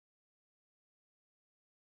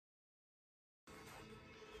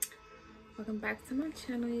Welcome back to my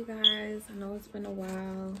channel, you guys. I know it's been a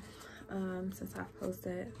while since I've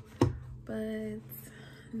posted, but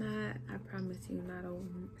I promise you, not a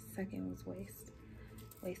second was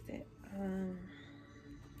wasted. I'm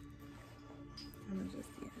gonna just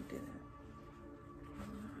do that. I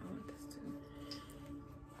want this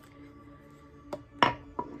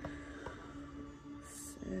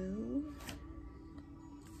to.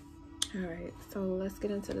 All right, so let's get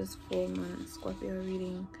into this full moon Scorpio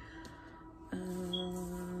reading.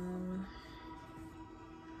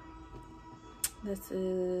 This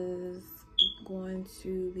is going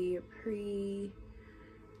to be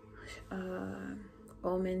a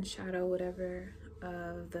omen, shadow, whatever,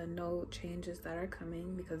 of the node changes that are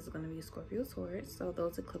coming, because it's going to be Scorpio Taurus. So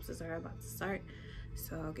those eclipses are about to start.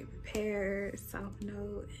 So get prepared. South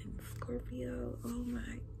Node and Scorpio. Oh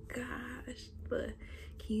my gosh. But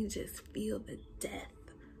can you just feel the death?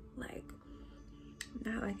 Like,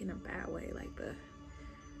 not like in a bad way, like the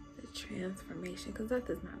transformation, because death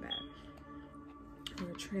is not bad.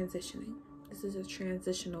 We're transitioning. This is a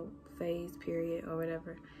transitional phase, period, or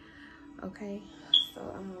whatever. Okay, so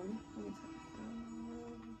let me turn this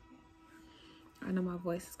down. I know my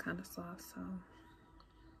voice is kind of soft, so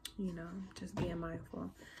you know, just being mindful.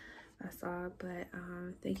 That's all. But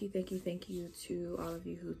thank you to all of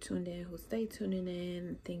you who tuned in, who stay tuning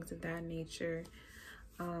in, things of that nature.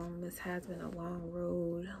 This has been a long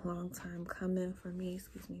road, long time coming for me.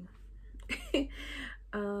 Excuse me.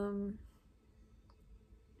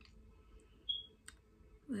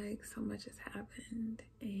 Like, so much has happened,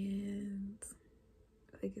 and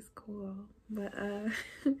I think it's cool. But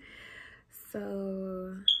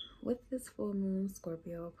so with this full moon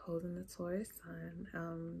Scorpio opposing the Taurus sun,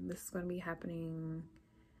 this is going to be happening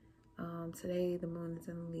today. The moon is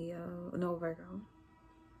in Virgo.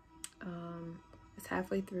 It's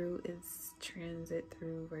halfway through its transit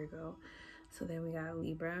through Virgo, so then we got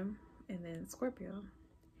Libra and then Scorpio.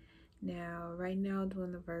 Now, right now,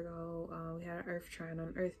 during the Virgo, we had an Earth trine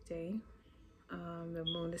on Earth Day. The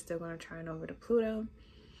moon is still going to trine over to Pluto.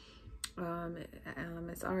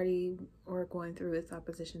 It's already going through its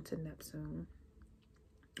opposition to Neptune,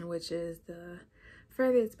 which is the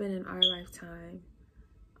furthest it's been in our lifetime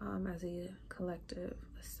as a collective.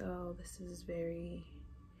 So this is very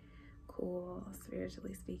cool,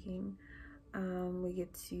 spiritually speaking. We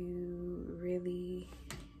get to really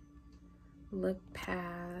look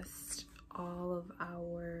past all of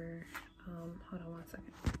our hold on one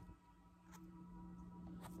second.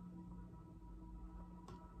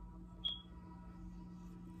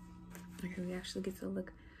 Okay, we actually get to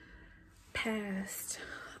look past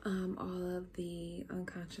all of the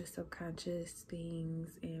unconscious, subconscious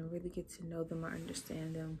things, and really get to know them or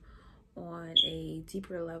understand them on a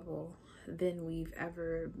deeper level than we've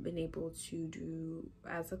ever been able to do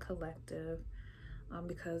as a collective,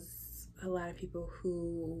 because a lot of people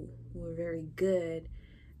who were very good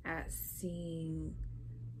at seeing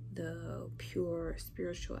the pure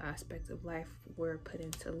spiritual aspects of life were put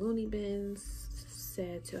into loony bins,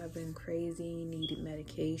 said to have been crazy, needed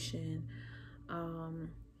medication,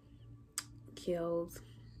 killed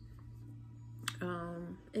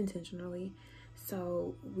intentionally.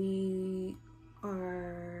 So we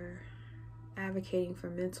are advocating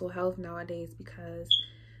for mental health nowadays, because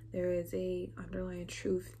there is a underlying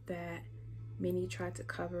truth that many try to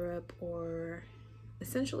cover up or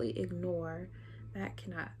essentially ignore that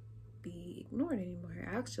cannot be ignored anymore.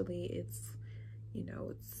 Actually, it's, you know,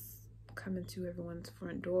 it's coming to everyone's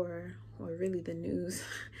front door, or really the news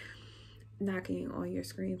knocking on your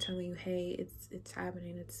screen telling you, hey, it's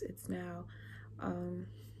happening, it's now.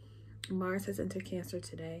 Mars has entered Cancer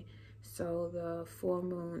today, so the full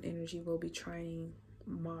moon energy will be trining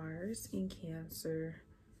Mars in Cancer.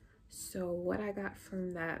 So what I got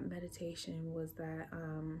from that meditation was that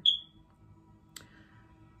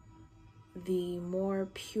the more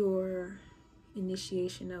pure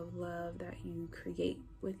initiation of love that you create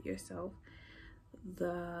with yourself,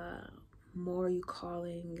 the more you call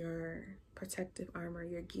in your protective armor,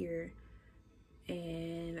 your gear.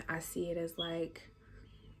 And I see it as like,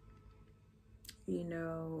 you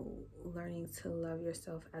know, learning to love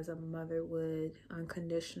yourself as a mother would,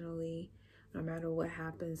 unconditionally. No matter what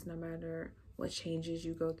happens, no matter what changes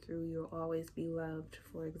you go through, you'll always be loved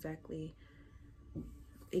for exactly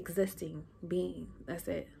existing, being. That's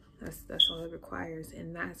it. That's all it requires.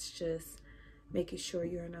 And that's just making sure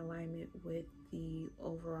you're in alignment with the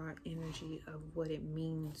overall energy of what it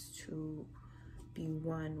means to be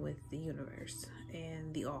one with the universe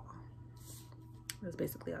and the all. That's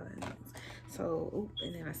basically all that means. So,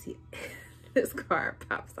 and then I see this card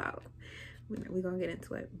pops out. We're gonna get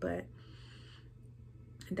into it, but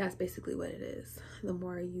that's basically what it is. The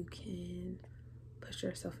more you can push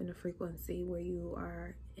yourself in a frequency where you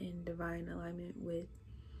are in divine alignment with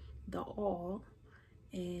the all,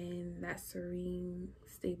 and that serene,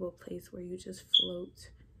 stable place where you just float.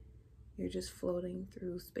 You're just floating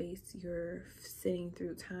through space. You're sitting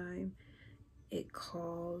through time. It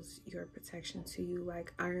calls your protection to you,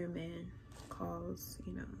 like Iron Man calls,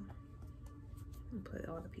 you know, and put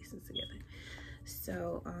all the pieces together.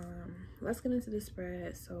 So let's get into the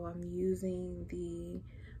spread. So I'm using the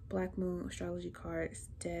Black Moon Astrology Cards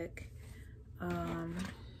deck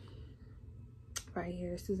right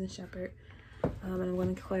here, Susan Shepherd. And I'm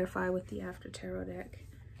going to clarify with the After Tarot deck.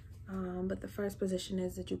 But the first position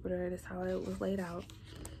is the Jupiter. That's how it was laid out.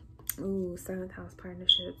 Ooh, 7th house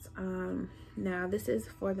partnerships. Now this is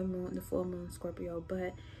for the moon, the full moon Scorpio,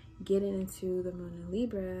 but getting into the moon in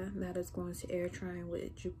Libra, that is going to air trine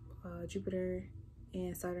with Jupiter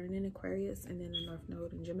and Saturn in Aquarius, and then the North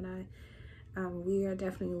Node in Gemini. We are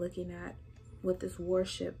definitely looking at with this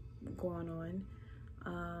warship going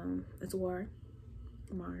on. It's war,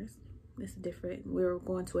 Mars. It's different. We're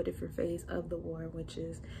going to a different phase of the war, which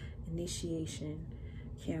is initiation,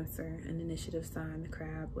 Cancer, an initiative sign, the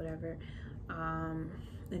crab, whatever.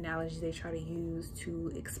 Analogies they try to use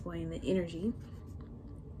to explain the energy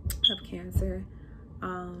of Cancer.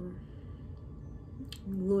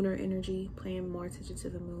 Lunar energy, paying more attention to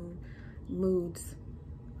the moon, moods,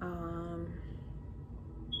 how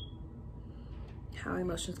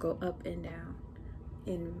emotions go up and down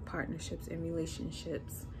in partnerships and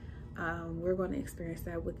relationships. We're going to experience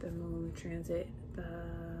that with the moon transit the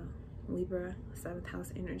Libra 7th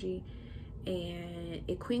house energy, and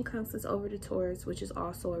it quincunxes over to Taurus, which is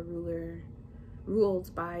also a ruler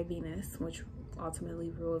ruled by Venus, which ultimately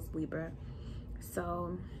rules Libra.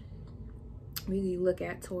 So we look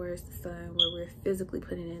at Taurus, the sun, where we're physically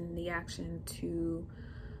putting in the action to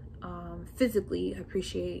physically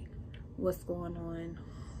appreciate what's going on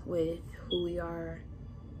with who we are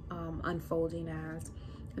unfolding as.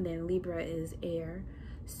 And then Libra is air,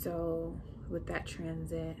 so with that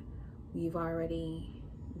transit, we've already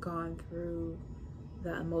gone through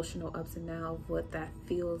the emotional ups and downs of what that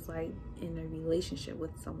feels like in a relationship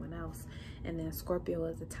with someone else. And then Scorpio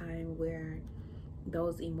is a time where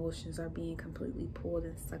those emotions are being completely pulled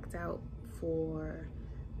and sucked out for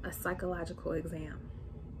a psychological exam.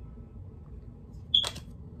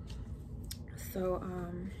 So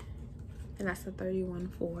and that's the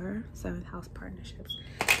 31-4 7th house partnerships.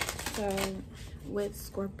 So with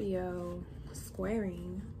Scorpio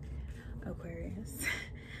squaring Aquarius,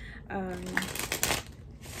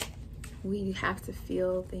 we have to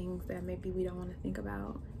feel things that maybe we don't want to think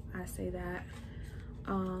about. I say that,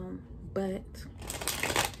 but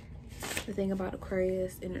the thing about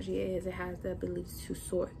Aquarius energy is it has the ability to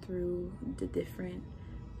sort through the different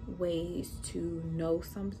ways to know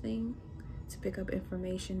something, to pick up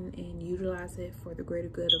information and utilize it for the greater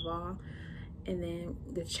good of all. And then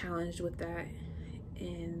the challenge with that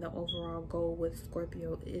and the overall goal with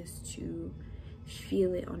Scorpio is to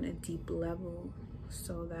feel it on a deep level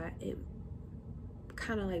so that it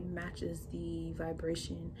kind of like matches the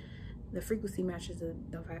vibration, the frequency matches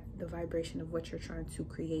the vibration of what you're trying to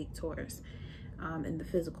create, Taurus, in the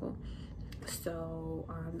physical. So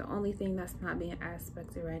the only thing that's not being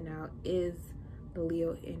aspected right now is the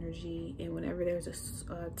Leo energy, and whenever there's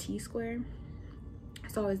a T-square,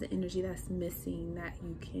 it's always the energy that's missing that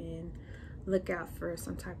you can look out for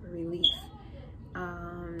some type of relief.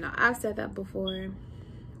 Now I've said that before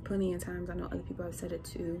plenty of times. I know other people have said it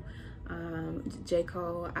too. J.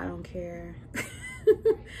 Cole, I don't care.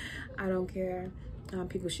 I don't care.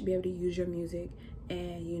 People should be able to use your music,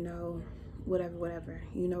 and you know, whatever,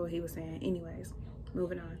 you know what he was saying. Anyways,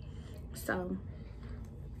 moving on. So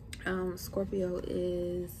Scorpio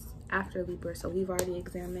is after Libra, so we've already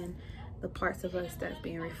examined the parts of us that's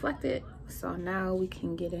being reflected. So now we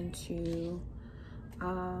can get into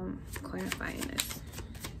clarifying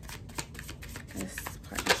this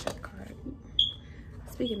partnership card.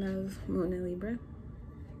 Speaking of Moon and Libra,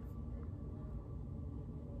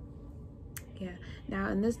 yeah. Now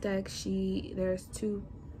in this deck, there's two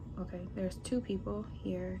people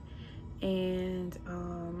here, and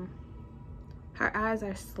her eyes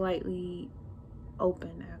are slightly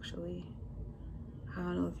open, actually. I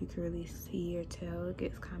don't know if you can really see or tell. It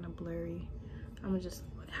gets kind of blurry. I'm gonna just,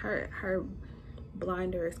 her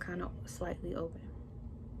blinder is kind of slightly open.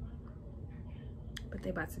 But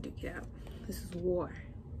they about to duke it out. This is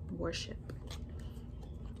warship.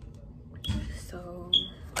 So,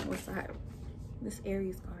 what side? This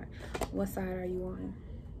Aries card. What side are you on?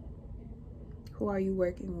 Who are you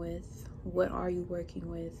working with? What are you working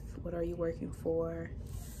with? What are you working for?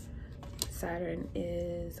 Saturn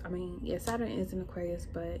is, Saturn is in Aquarius,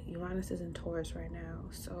 but Uranus is in Taurus right now.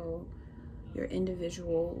 So your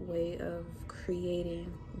individual way of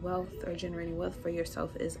creating wealth or generating wealth for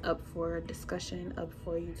yourself is up for discussion, up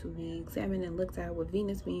for you to be examined and looked at, with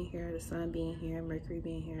Venus being here, the Sun being here, Mercury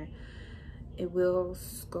being here. It will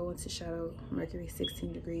go into shadow. Mercury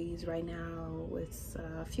 16 degrees right now. It's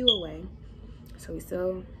a few away, so we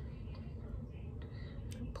still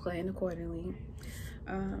playing accordingly.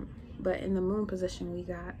 But in the moon position, we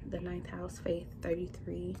got the 9th house, faith,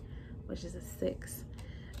 33, which is a 6.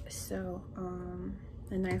 So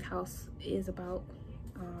the 9th house is about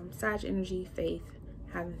Sag energy, faith,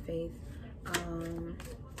 having faith,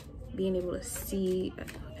 being able to see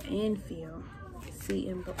and feel, see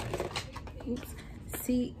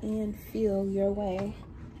and feel your way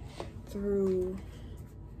through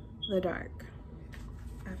the dark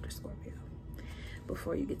after Scorpio,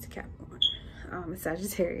 before you get to Capricorn,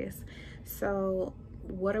 Sagittarius. So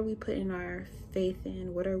what are we putting our faith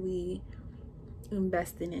in? What are we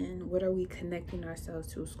investing in? What are we connecting ourselves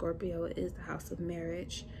to? Scorpio is the house of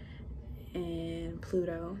marriage and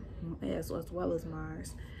Pluto, as well as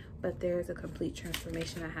Mars. But there's a complete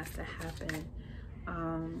transformation that has to happen,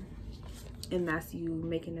 and that's you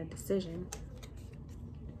making a decision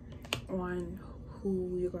on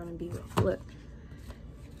who you're going to be with. Look,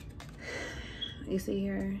 you see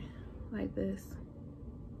here, like this,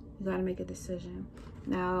 you got to make a decision.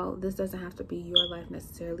 Now, this doesn't have to be your life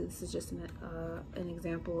necessarily. This is just an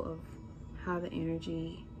example of how the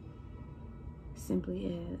energy simply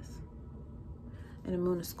is. And the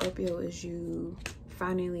moon of Scorpio is you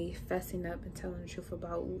finally fessing up and telling the truth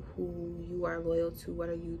about who you are loyal to, what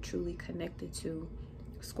are you truly connected to,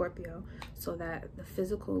 Scorpio, so that the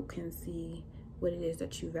physical can see what it is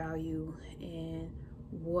that you value and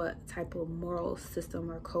what type of moral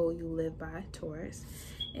system or code you live by, Taurus.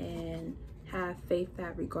 And have faith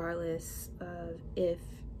that regardless of if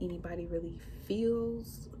anybody really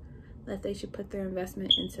feels that they should put their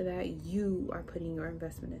investment into that, you are putting your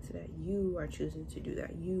investment into that. You are choosing to do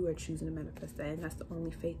that. You are choosing to manifest that. And that's the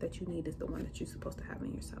only faith that you need, is the one that you're supposed to have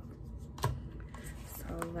in yourself.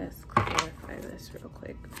 So let's clarify this real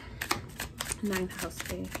quick. 9th house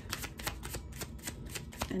faith.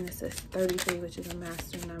 And this is 33, which is a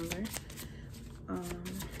master number.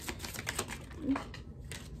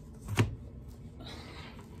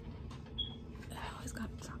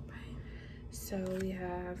 So we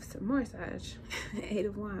have some more Sag, 8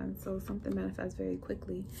 of Wands. So something manifests very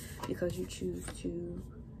quickly because you choose to,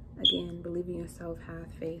 again, believe in yourself, have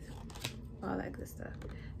faith, all that good stuff.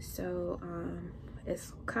 So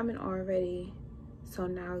it's coming already. So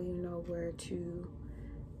now you know where to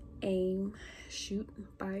aim, shoot,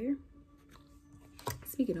 fire.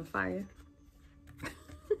 Speaking of fire,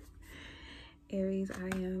 Aries,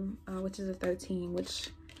 I am, which is a 13,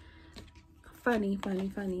 which... Funny.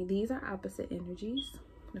 These are opposite energies.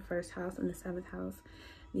 The 1st house and the 7th house.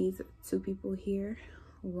 These 2 people here,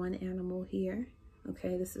 1 animal here.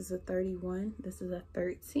 Okay, this is a 31. This is a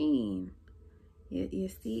 13. You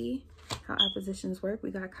see how oppositions work?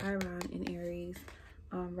 We got Chiron in Aries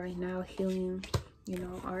right now, healing, you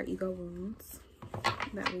know, our ego wounds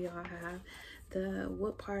that we all have.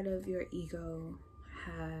 What part of your ego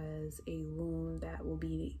has a wound that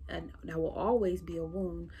will always be a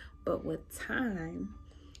wound, but with time,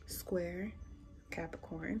 square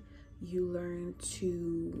Capricorn, you learn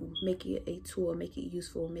to make it a tool, make it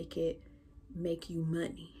useful, make you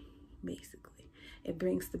money, basically. It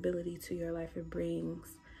brings stability to your life. It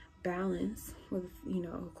brings balance with, you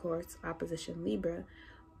know, of course, opposition Libra,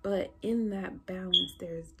 but in that balance,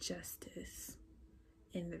 there's justice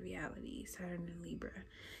in the reality. Saturn and Libra,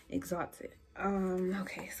 exalted.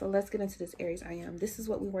 Okay, so let's get into this Aries I am. This is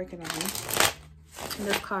what we're working on.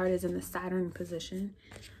 This card is in the Saturn position,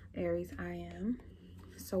 Aries I am.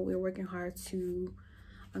 So we're working hard to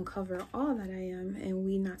uncover all that I am, and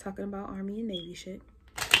we not talking about Army and Navy shit.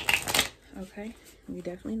 Okay, we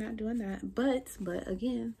definitely not doing that. But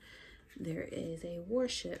again, there is a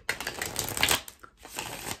warship,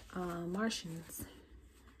 Martians.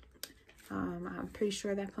 I'm pretty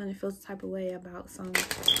sure that planet feels the type of way about some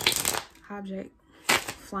object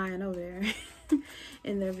flying over there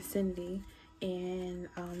in their vicinity, and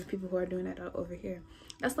the people who are doing that are over here.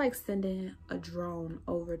 That's like sending a drone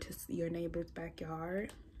over to your neighbor's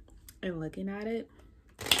backyard and looking at it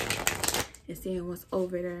and seeing what's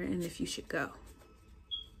over there and if you should go.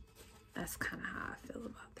 That's kind of how I feel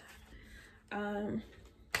about that.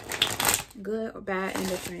 Good or bad,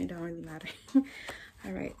 indifferent, don't really matter.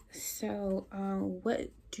 All right, so what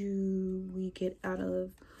do we get out of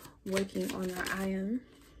working on our IM?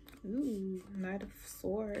 Ooh, Knight of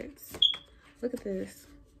Swords. Look at this.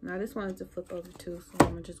 Now this one is to flip over too, so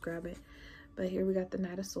I'm gonna just grab it. But here we got the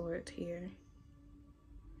Knight of Swords here.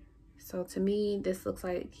 So to me, this looks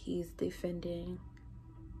like he's defending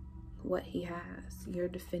what he has. You're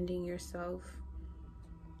defending yourself.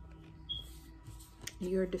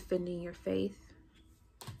 You're defending your faith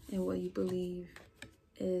and what you believe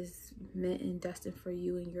is meant and destined for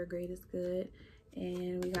you and your greatest good.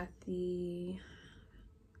 And we got the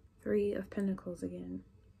Three of Pentacles again.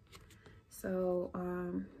 So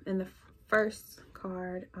in the first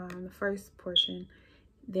card, the first portion,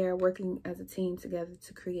 they're working as a team together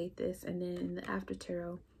to create this. And then in the after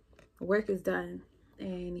tarot, work is done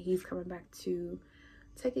and he's coming back to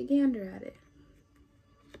take a gander at it.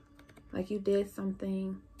 Like you did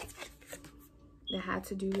something that had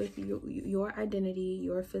to do with your identity,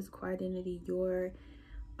 your physical identity, your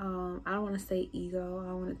I don't want to say ego, I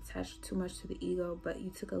don't want to attach too much to the ego, but you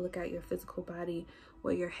took a look at your physical body,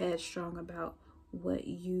 what you're headstrong about, what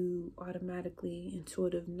you automatically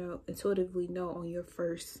intuitively know on your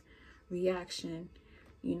first reaction,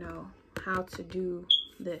 you know, how to do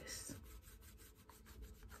this.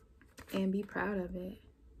 And be proud of it.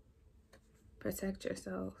 Protect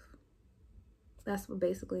yourself. That's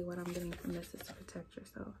basically what I'm getting from this, is to protect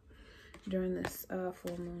yourself during this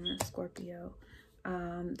full moon in Scorpio.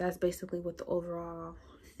 That's basically what the overall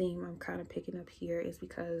theme I'm kind of picking up here is,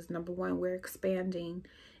 because number one, we're expanding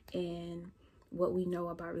in what we know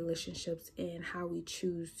about relationships and how we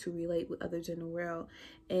choose to relate with others in the world.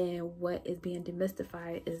 And what is being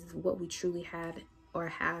demystified is what we truly had or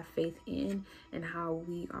have faith in, and how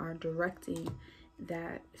we are directing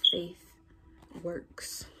that faith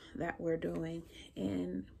works that we're doing.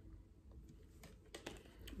 And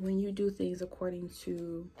when you do things according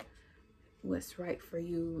to what's right for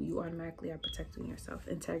you, you automatically are protecting yourself.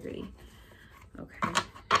 Integrity. Okay.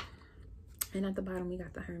 And at the bottom we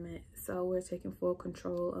got the Hermit. So we're taking full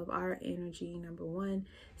control of our energy. Number one,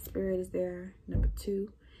 spirit is there. Number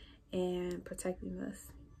two, and protecting us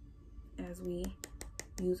as we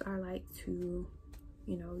use our light to,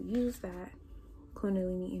 you know, use that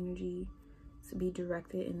Kundalini energy to be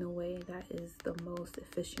directed in the way that is the most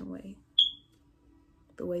efficient way,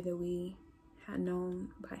 the way that we had known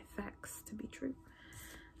by facts to be true.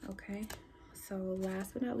 Okay, so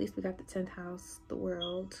last but not least, we got the 10th house, the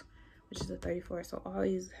World, which is a 34. So all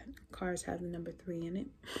these cards have the number 3 in it.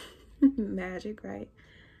 Magic, right?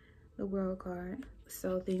 The World card.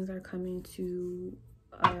 So things are coming to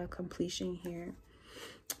completion here.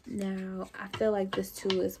 Now, I feel like this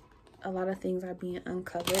too is a lot of things are being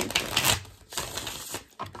uncovered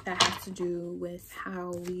that has to do with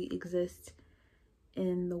how we exist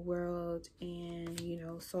in the world and, you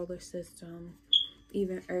know, solar system,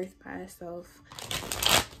 even Earth by itself.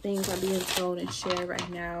 Things are being told and shared right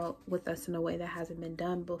now with us in a way that hasn't been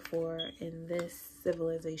done before in this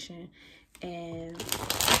civilization. And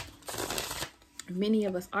many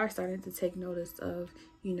of us are starting to take notice of,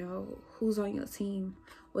 you know, who's on your team,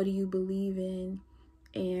 what do you believe in,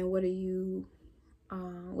 and what are you,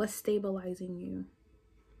 what's stabilizing you.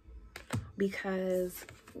 Because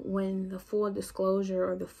when the full disclosure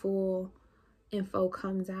or the full info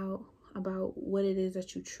comes out about what it is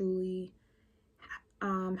that you truly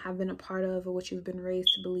have been a part of, or what you've been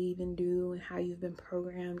raised to believe and do, and how you've been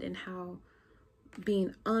programmed, and how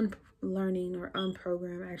being unlearning or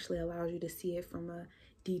unprogrammed actually allows you to see it from a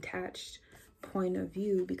detached point of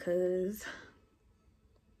view, because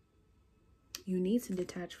you need to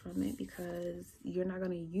detach from it, because you're not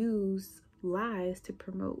going to use lies to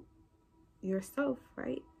promote yourself,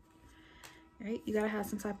 right? You gotta have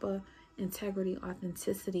some type of integrity,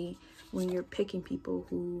 authenticity when you're picking people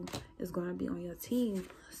who is going to be on your team.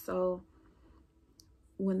 So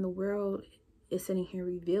when the world is sitting here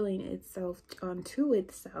revealing itself unto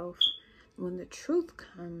itself, when the truth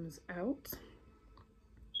comes out,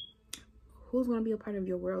 who's going to be a part of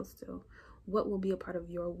your world still? What will be a part of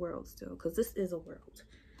your world still? Because this is a world.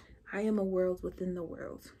 I am a world within the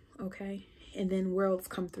world, okay? And then worlds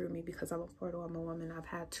come through me, because I'm a portal, I'm a woman. I've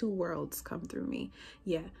had 2 worlds come through me.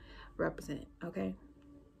 Yeah, represent, okay?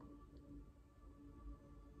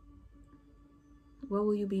 What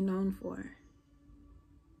will you be known for?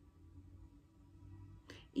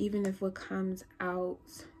 Even if what comes out,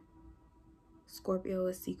 Scorpio,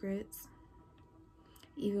 is secrets.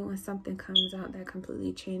 Even when something comes out that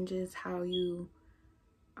completely changes how you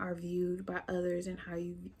are viewed by others, and how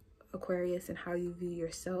you, Aquarius, and how you view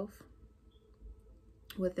yourself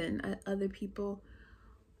within other people,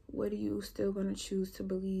 what are you still going to choose to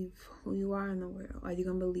believe who you are in the world? Are you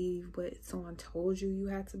going to believe what someone told you you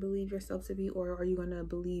had to believe yourself to be? Or are you going to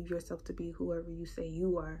believe yourself to be whoever you say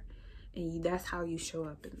you are? And that's how you show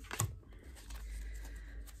up.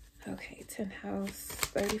 Okay, 10th house,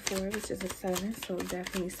 34, which is a 7. So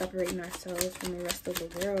definitely separating ourselves from the rest of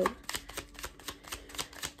the world.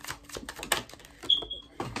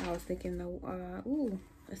 I was thinking, ooh,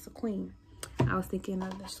 it's a queen. I was thinking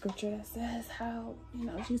of the scripture that says how, you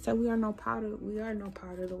know, she said we are no part of the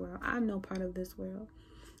world. I'm no part of this world.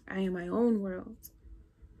 I am my own world.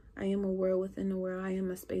 I am a world within the world. I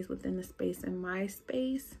am a space within the space, and my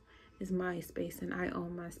space is my space, and I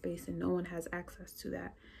own my space, and no one has access to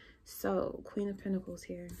that. So Queen of Pentacles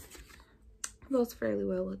here goes fairly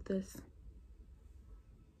well with this.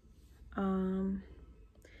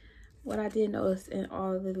 What I did notice in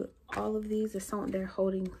all of these is they're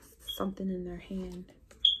holding something in their hand,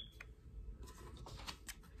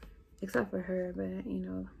 except for her, but you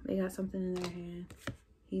know, they got something in their hand.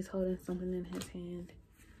 He's holding something in his hand.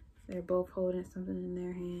 They're both holding something in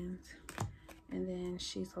their hands, and then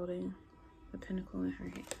she's holding the pentacle in her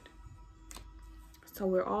hand. So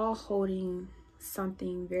we're all holding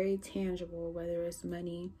something very tangible, whether it's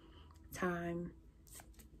money, time,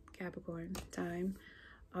 Capricorn, time,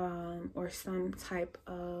 or some type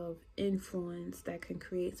of influence that can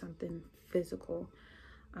create something physical.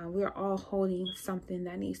 We're all holding something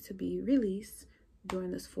that needs to be released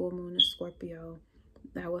during this full moon in Scorpio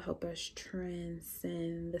that will help us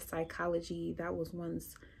transcend the psychology that was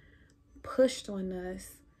once pushed on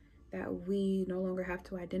us, that we no longer have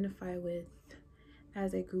to identify with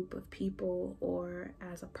as a group of people or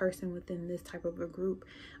as a person within this type of a group,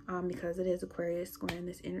 because it is Aquarius squaring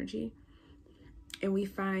this energy. And we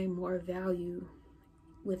find more value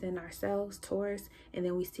within ourselves, Taurus, and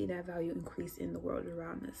then we see that value increase in the world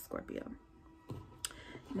around us, Scorpio.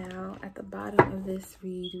 Now, at the bottom of this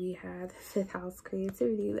read, we have the 5th house,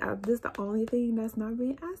 creativity. This is the only thing that's not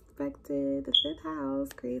being aspected. The 5th house,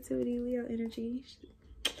 creativity, Leo energy.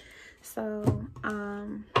 So,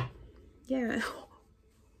 yeah.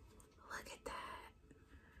 Look at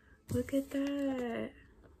that. Look at that.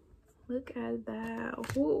 Look at that.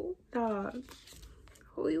 Who, dog?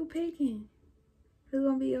 Who you picking? Who's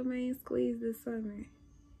gonna be your main squeeze this summer?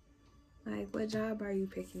 Like, what job are you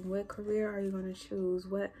picking? What career are you gonna choose?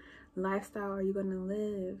 What lifestyle are you gonna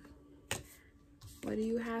live? What do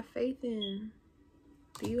you have faith in?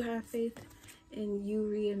 Do you have faith in you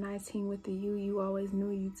reuniting with the you always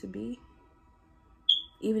knew you to be?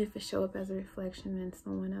 Even if it show up as a reflection in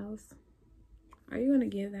someone else? Are you gonna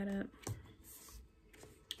give that up?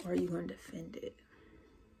 Or are you gonna defend it?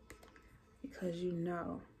 Because you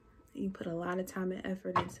know you put a lot of time and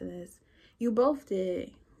effort into this. You both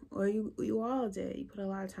did, or you all did. You put a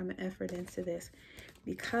lot of time and effort into this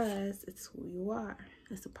because it's who you are.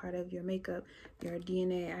 It's a part of your makeup, your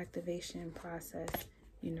DNA activation process.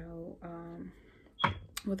 You know,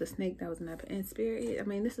 with the snake that was in that, and spirit. I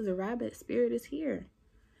mean, this is a rabbit. Spirit is here.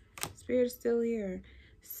 Spirit is still here.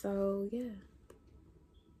 So yeah,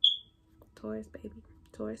 Taurus, baby,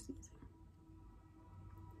 Taurus season.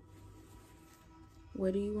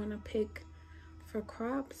 What do you want to pick for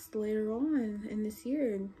crops later on in this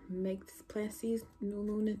year? Plant seeds, new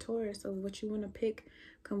moon in Taurus, of what you want to pick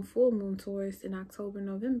come full moon Taurus in October,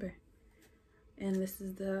 November. And this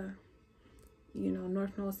is the, you know,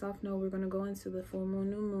 North Node, South Node. We're going to go into the full moon,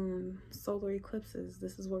 new moon, solar eclipses.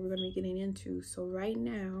 This is what we're going to be getting into. So right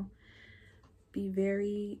now, be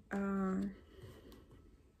very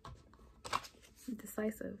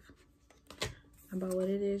decisive about what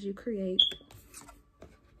it is you create.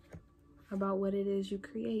 About what it is you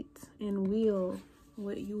create, and will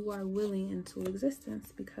what you are willing into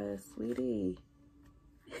existence, because sweetie,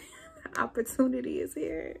 opportunity is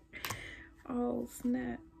here. Oh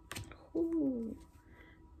snap. Ooh,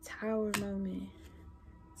 Tower moment.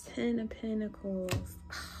 10 of Pentacles.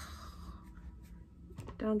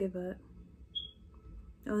 Don't give up.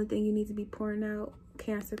 The only thing you need to be pouring out,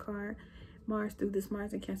 Cancer card, Mars through this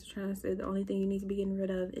Mars and Cancer transit, the only thing you need to be getting rid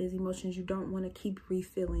of is emotions you don't want to keep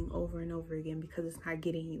refilling over and over again, because it's not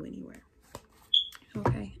getting you anywhere.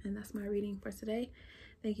 Okay, and that's my reading for today.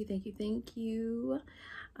 Thank you, thank you, thank you.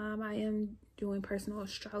 I am doing personal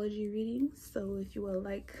astrology readings, so if you would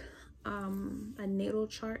like a natal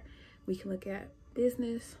chart, we can look at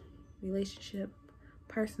business, relationship,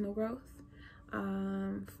 personal growth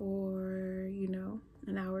for, you know,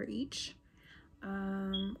 an hour each.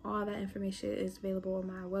 All that information is available on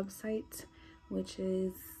my website, which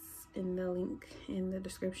is in the link in the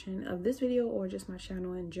description of this video, or just my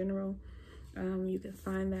channel in general. You can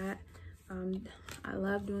find that I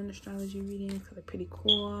love doing astrology readings because they're pretty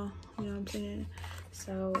cool, you know what I'm saying?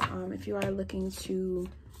 So if you are looking to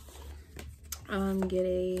get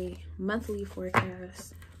a monthly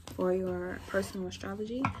forecast for your personal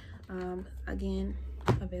astrology, again,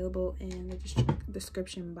 available in the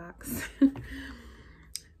description box.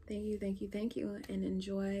 Thank you, and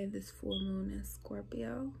enjoy this full moon in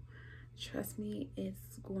Scorpio. Trust me,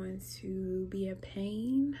 it's going to be a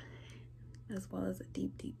pain as well as a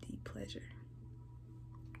deep pleasure.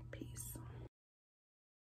 Peace.